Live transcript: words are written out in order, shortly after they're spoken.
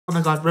Oh my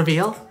god,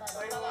 reveal.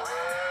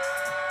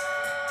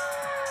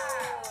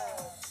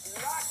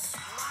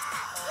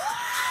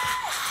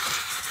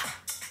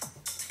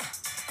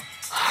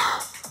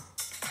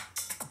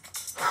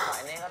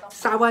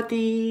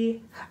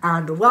 Sawadee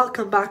and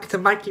welcome back to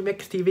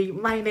MikeyMixTV.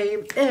 My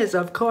name is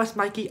of course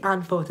Mikey,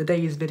 and for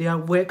today's video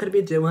we're going to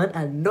be doing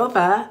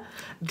another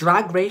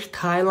Drag Race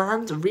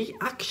Thailand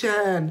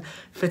reaction.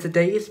 For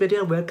today's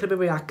video we're going to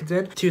be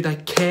reacting to the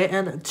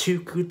Curtain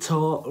to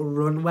Couture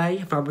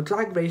Runway from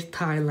Drag Race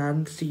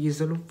Thailand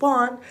Season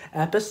 1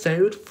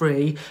 Episode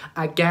 3.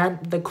 Again,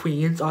 the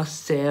queens are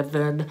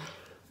 7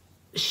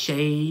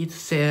 shades,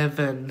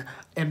 7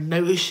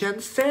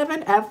 emotions,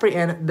 7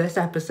 everything this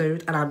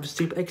episode, and I'm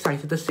super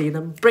excited to see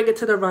them bring it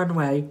to the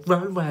runway.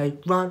 Runway,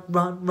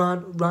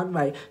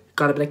 runway.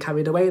 Got a bit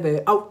carried away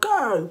there. Oh,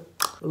 go!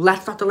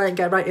 Let's not delay and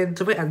get right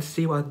into it and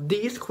see what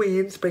these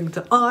queens bring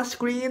to our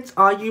screens.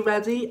 Are you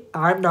ready?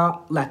 I'm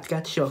not. Let's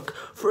get shook.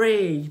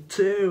 3,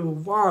 2,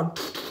 1.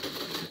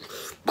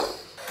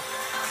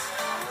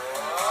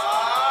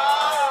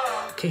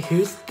 Okay,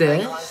 who's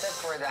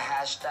this? For the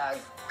hashtag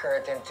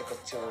Curtain to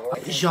Couture.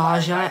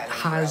 Jaja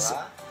has...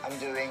 I'm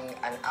doing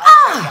an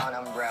upside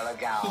down umbrella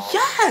gown.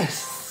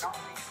 Yes!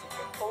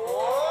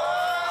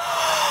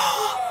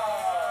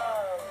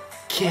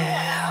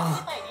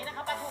 Girl.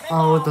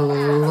 Oh, the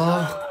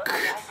look.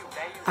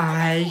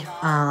 I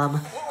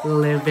am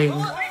living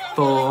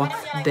for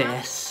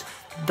this.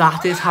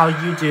 That is how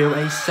you do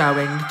a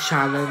sewing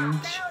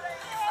challenge.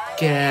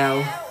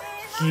 Girl,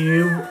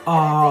 you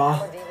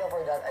are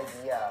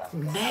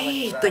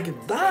made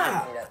like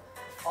that.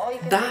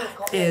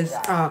 That is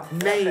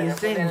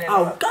amazing.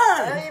 Oh,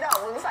 God!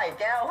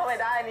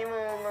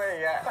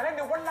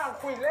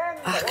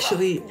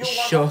 Actually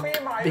shook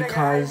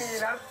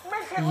because,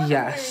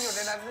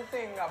 yes.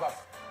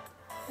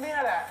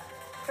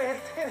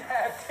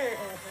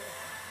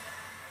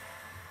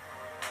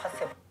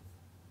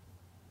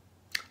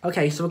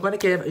 Okay, so we're going to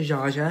give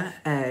Jaja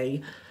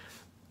a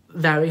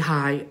very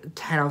high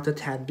 10 out of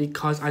 10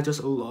 because I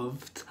just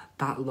loved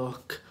that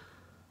look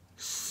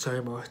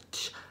so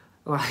much.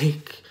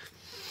 Like,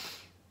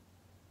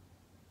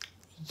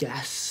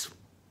 yes,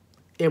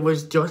 it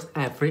was just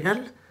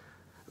everything.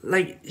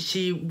 Like,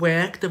 she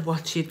worked with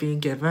what she'd been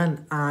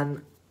given,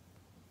 and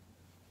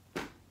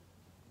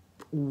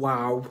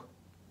wow.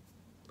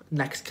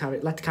 Let's carry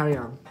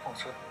on.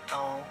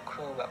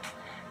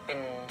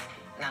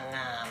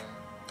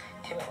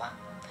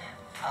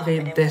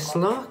 Okay, this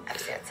look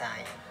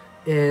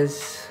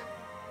is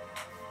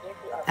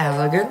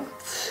elegant.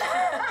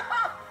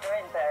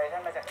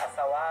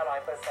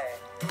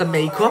 The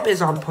makeup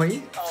is on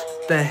point.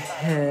 The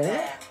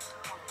hair.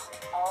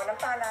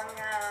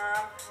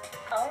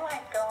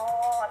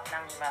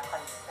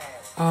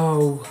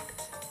 Oh,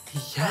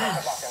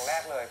 yes.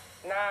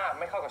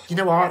 You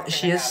know what?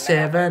 She is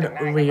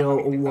 7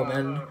 real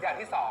woman.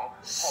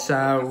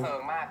 So,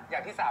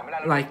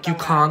 like, you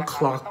can't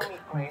clock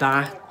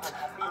that.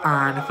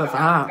 And for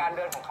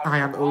that, I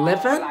am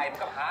living.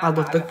 I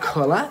love the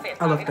colour.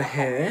 I love the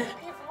hair.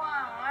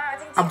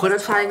 I'm going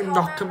to try and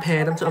not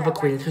compare them to other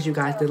queens because you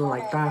guys didn't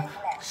like that.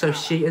 So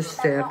she is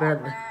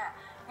 7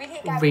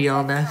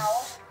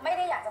 realness.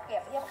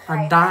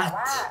 And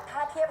that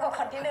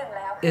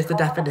is the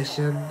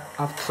definition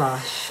of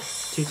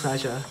trash to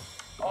treasure.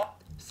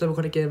 So we're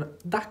going to give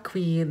that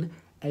queen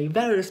a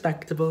very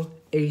respectable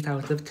 8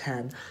 out of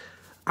 10.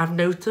 I've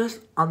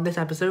noticed on this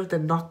episode they're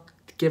not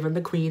giving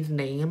the queens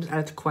names, and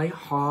it's quite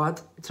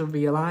hard to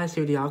realise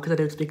who they are because I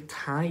don't speak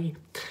Thai.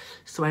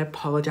 So I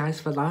apologise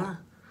for that.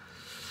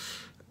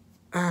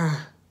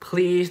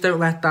 Please don't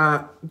let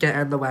that get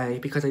in the way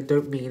because I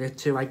don't mean it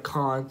to. I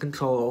can't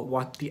control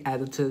what the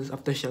editors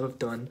of the show have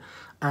done.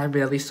 I'm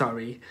really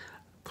sorry.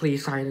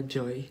 Please try and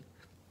enjoy.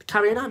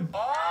 Carrying on.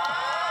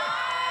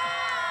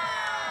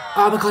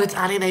 Oh my god, it's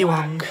Annie Mae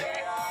Wong.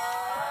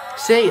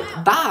 See,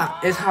 that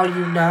is how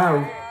you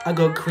know a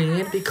good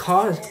queen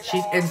because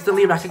she's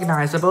instantly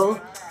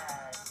recognisable.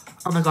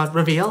 Oh my god,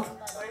 reveal.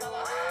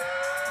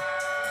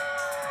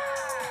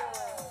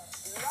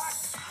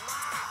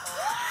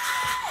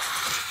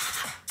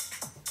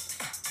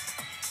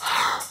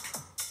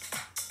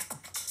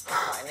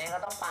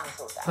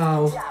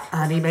 Oh,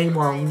 Annie Mae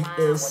Wong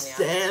is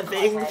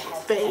serving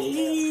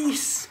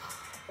face.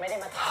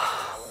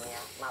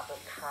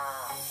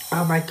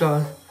 Oh my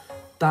god,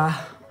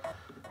 that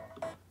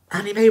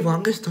Annie Mae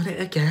Wong has done it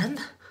again.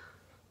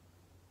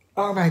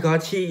 Oh my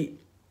god,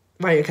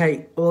 right,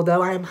 okay,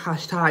 although I am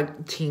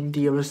hashtag Team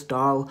Dearest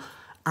Doll,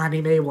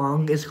 Annie Mae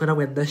Wong is gonna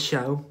win this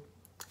show.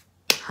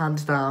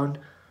 Hands down.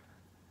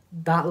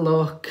 That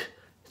look.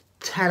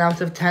 10 out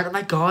of 10. Oh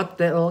my god,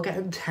 they're all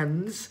getting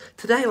 10s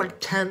today,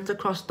 like 10s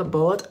across the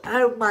board.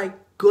 Oh my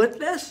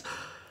goodness.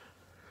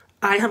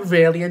 I am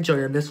really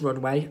enjoying this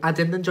runway. I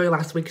didn't enjoy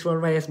last week's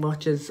runway as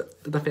much as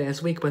the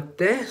first week, but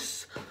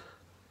this,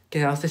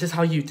 girls, this is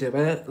how you do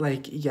it.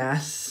 Like,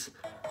 yes.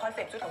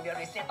 ซ็ปต์ชุดของเด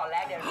ริสเนี่ยตอนแร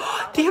กเดริส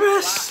ตั้งใจว่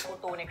ากู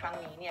ตูในครั้ง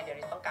นี้เนี่ยเด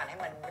ริสต้องการให้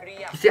มันเรี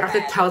ยบ See, I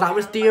could tell that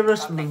was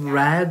Darius from the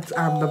red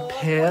and the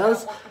pears.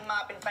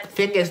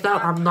 Thing is though,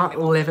 I'm not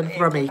living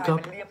for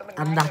makeup,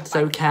 and that's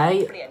okay.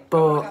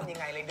 But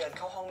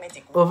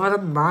other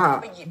than that,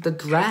 the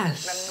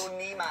dress,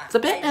 it's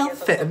a bit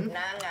ill-fitting.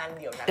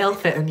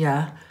 Ill-fitting,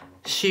 yeah.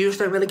 Shoes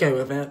don't really go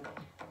with it.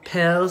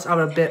 Pears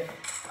are a bit.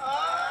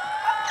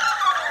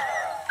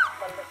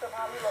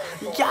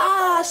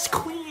 Yes,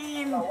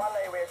 queen.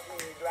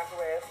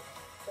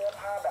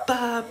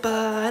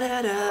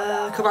 Ba-ba-da-da.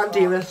 Come on,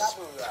 Darius.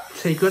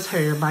 Take us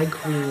home, my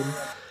queen.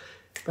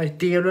 My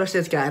Darius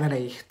is getting an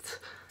 8.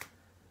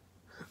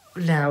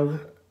 No,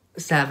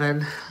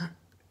 7.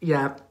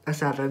 Yeah, a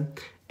 7.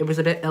 It was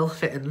a bit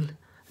ill-fitting.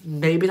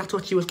 Maybe that's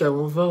what she was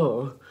going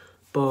for.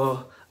 But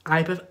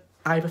I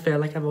prefer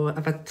like a more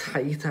of a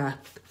tighter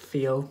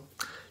feel.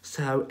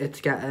 So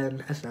it's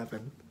getting a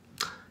 7.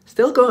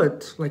 Still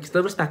good, like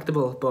still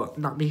respectable, but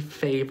not my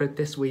favourite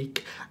this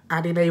week.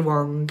 Anime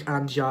Wong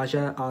and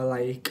Jaja are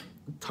like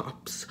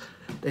tops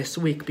this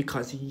week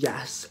because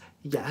yes.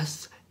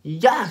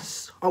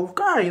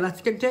 Okay,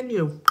 let's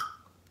continue.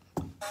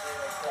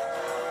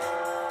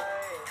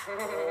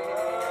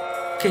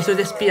 Okay, so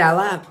this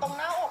Biella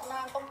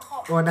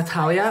or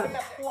Natalia.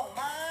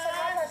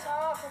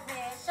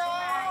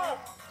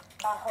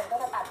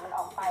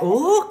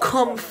 Oh,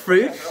 come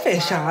through,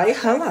 fish eye.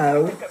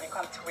 Hello.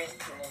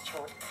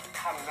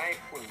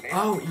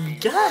 Oh,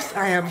 yes,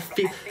 I am.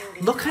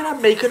 Look at I'm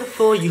making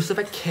full use of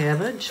a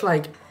carriage.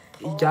 Like,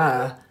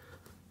 yeah.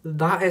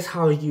 That is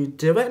how you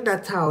do it,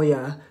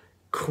 Natalia.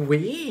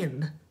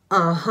 Queen.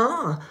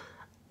 Uh-huh.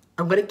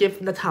 I'm gonna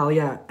give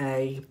Natalia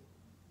a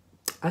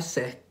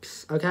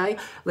 6, okay?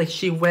 Like,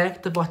 she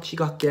worked with what she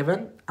got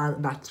given,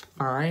 and that's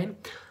fine.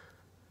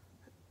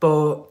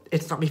 But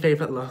it's not my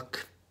favourite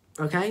look,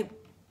 okay?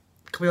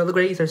 Can we all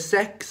agree? So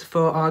 6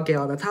 for our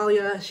girl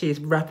Natalia. She's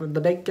repping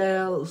the big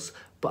girls.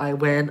 But I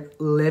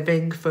went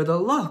living for the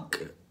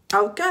look.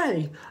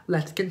 Okay,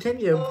 let's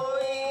continue.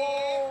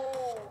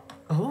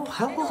 Oh,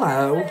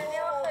 hello.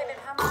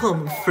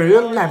 Come through,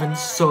 lemon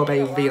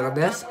sorbet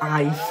realness.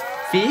 I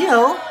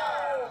feel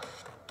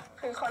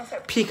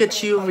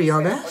Pikachu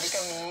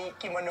realness.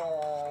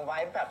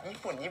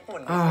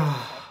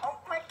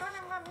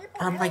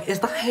 I'm like, is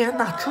that hair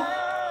natural?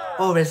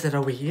 Or is it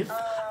a weave?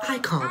 I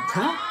can't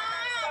tell.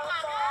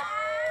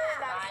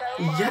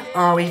 Yeah,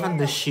 oh, even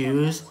the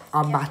shoes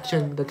are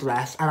matching the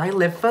dress, and I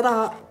live for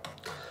that.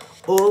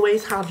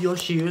 Always have your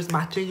shoes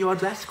matching your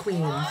dress,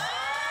 queens.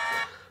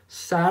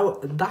 So,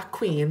 that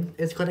queen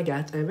is gonna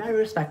get a very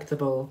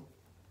respectable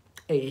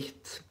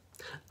 8.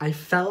 I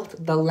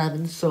felt the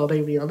lemon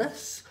sorbet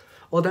realness.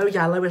 Although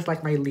yellow is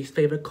like my least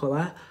favourite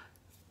colour,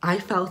 I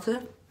felt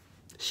it.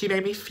 She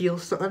made me feel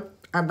something,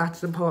 and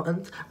that's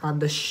important.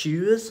 And the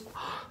shoes,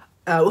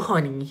 oh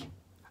honey.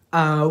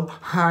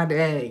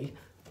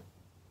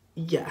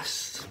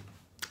 Yes,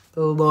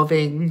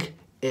 loving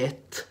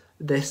it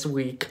this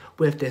week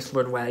with this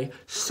runway.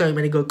 So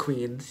many good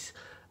queens.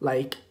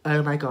 Like,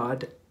 oh my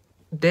god.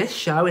 This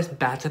show is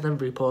better than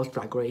RuPaul's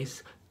Drag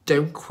Race.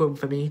 Don't come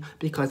for me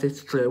because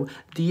it's true.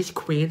 These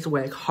queens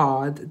work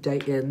hard day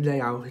in, day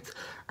out.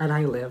 And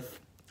I live.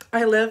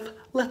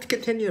 Let's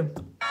continue.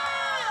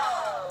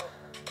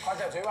 คอนเ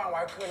ซ็ปต์ที่วางไ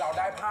ว้คือเราไ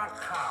ด้ผ้า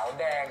ขาว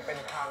แดงเป็น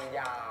ทาง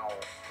ยาว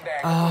แด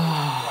ง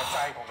หัวใจ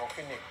ของนก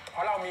ฟินิกซ์เพร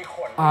าะเรามีข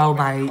น Oh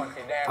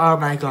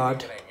my god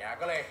อะไรอย่างเงี้ย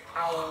ก็เลยเ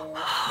อา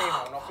ธีมข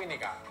องนกฟินิ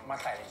กซ์มา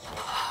ใส่ในชุด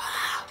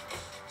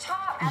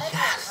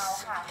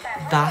Yes,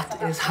 that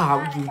is how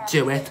you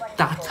do it.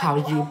 That's how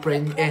you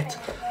bring it.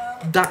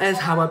 That is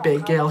how a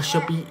big girl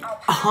should be.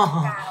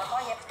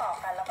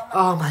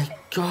 Oh my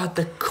god,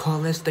 the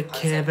colours, the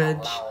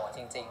cabbage.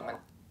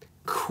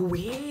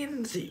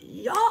 Queens,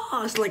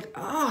 yes, like,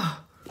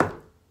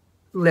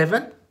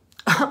 living.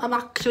 I'm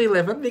actually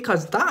living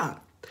because that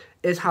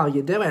is how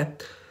you do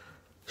it.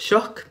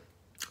 Shook,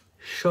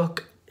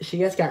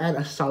 she is getting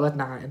a solid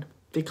 9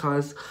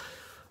 because,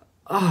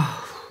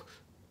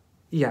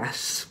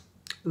 yes,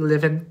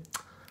 living.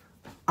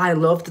 I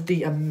loved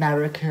the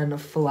American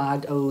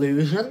flag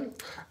illusion.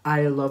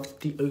 I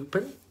loved the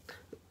open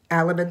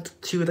element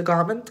to the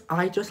garment.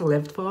 I just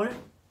lived for it.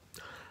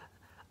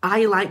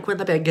 I like when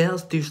the big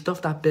girls do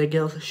stuff that big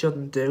girls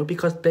shouldn't do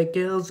because big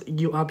girls,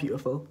 you are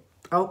beautiful.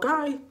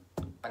 Okay.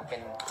 มันเป็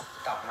น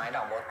ดอกไม้ด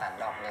อกโบตัน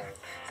ดอกหนึ่ง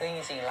ซึ่งจ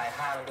ริงๆลาย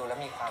ผ้ามันดูแล้ว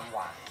มีความหว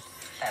าน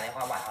แต่ในค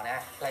วามหวานของเนี่ย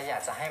เราอยา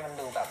กจะให้มัน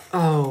ดูแบบ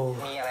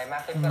มีอะไรมา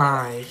กขึ้นก็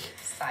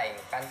ใส่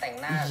การแต่ง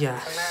หน้า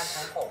ทั้งหน้า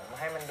ทั้งผม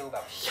ให้มันดูแบ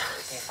บ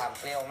มีความ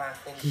เปรี้ยวมาก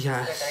ขึ้นเพื่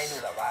อจะได้ดู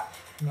แบบว่า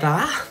ไ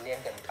ม่เลี่ยน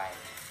เกินไป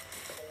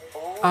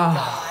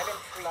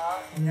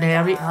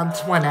Mary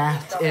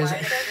Antoinette is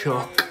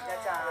shook.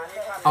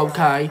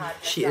 Okay,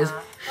 she is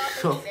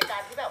shook.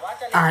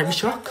 I'm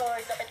shook.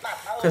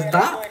 Because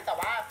that...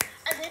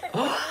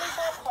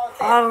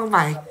 Oh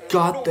my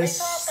god,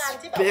 this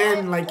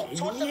spin. Like,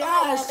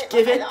 yes,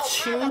 give it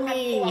to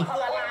me.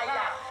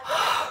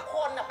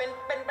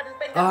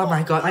 Oh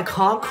my god, I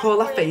can't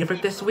call a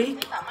favourite this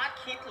week.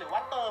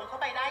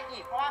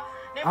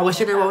 I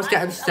wish I knew what was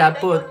getting said,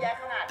 but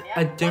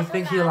I don't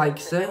think he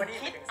likes it.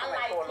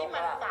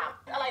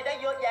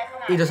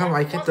 He doesn't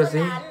like it, does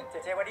he?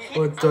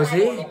 Or does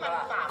he?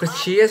 Because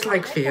she is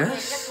like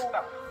fierce.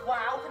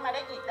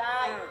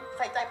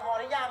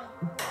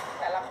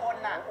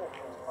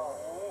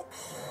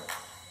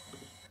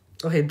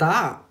 Okay,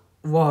 that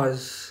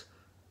was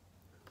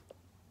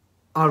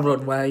a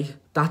runway.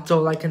 That's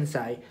all I can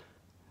say.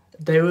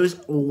 Those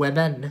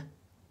women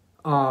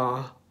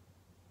are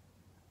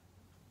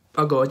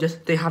gorgeous.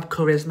 They have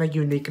charisma,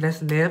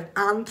 uniqueness, nerve,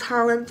 and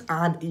talent.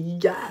 And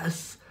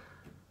yes,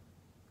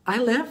 I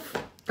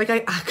live. Like,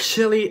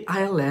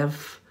 I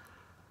live.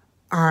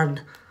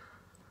 And,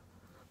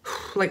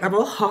 like, I'm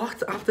all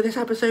hot after this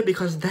episode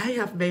because they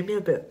have made me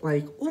a bit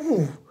like,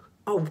 ooh,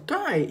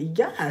 okay,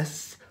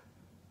 yes.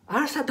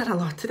 I said that a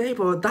lot today,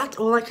 but that's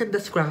all I can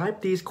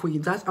describe these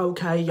queens as.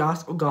 Okay,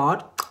 yes, oh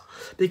God.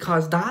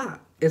 Because that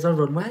is a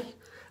runway.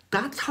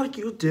 That's how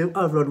you do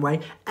a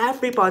runway.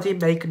 Everybody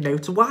make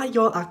notes why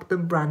you're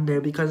acting brand new,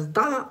 because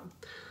that...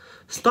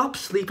 Stop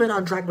sleeping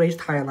on Drag Race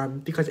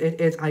Thailand, because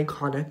it is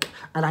iconic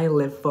and I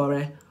live for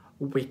it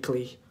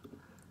weekly.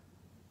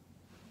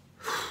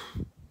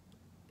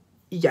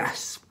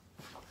 Yes.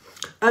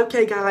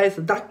 Okay guys,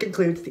 that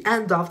concludes the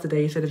end of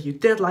today's video. If you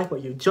did like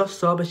what you just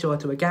saw, be sure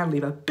to again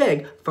leave a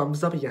big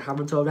thumbs up if you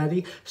haven't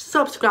already.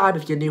 Subscribe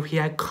if you're new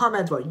here,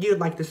 comment what you'd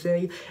like to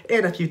see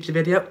in a future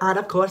video, and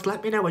of course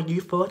let me know what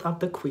you thought of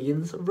the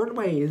Queen's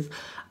runways.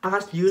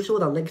 As usual,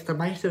 the links to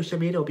my social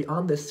media will be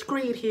on the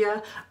screen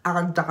here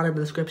and down in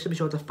the description. Be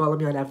sure to follow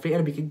me on everything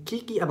and we can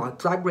geeky about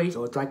Drag Race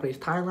or Drag Race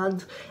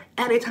Thailand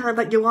anytime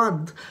that you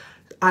want.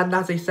 And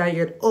as I say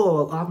in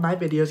all of my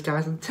videos,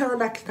 guys, until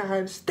next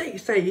time, stay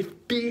safe,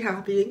 be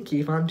happy, and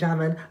keep on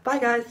jamming. Bye,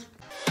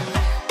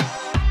 guys.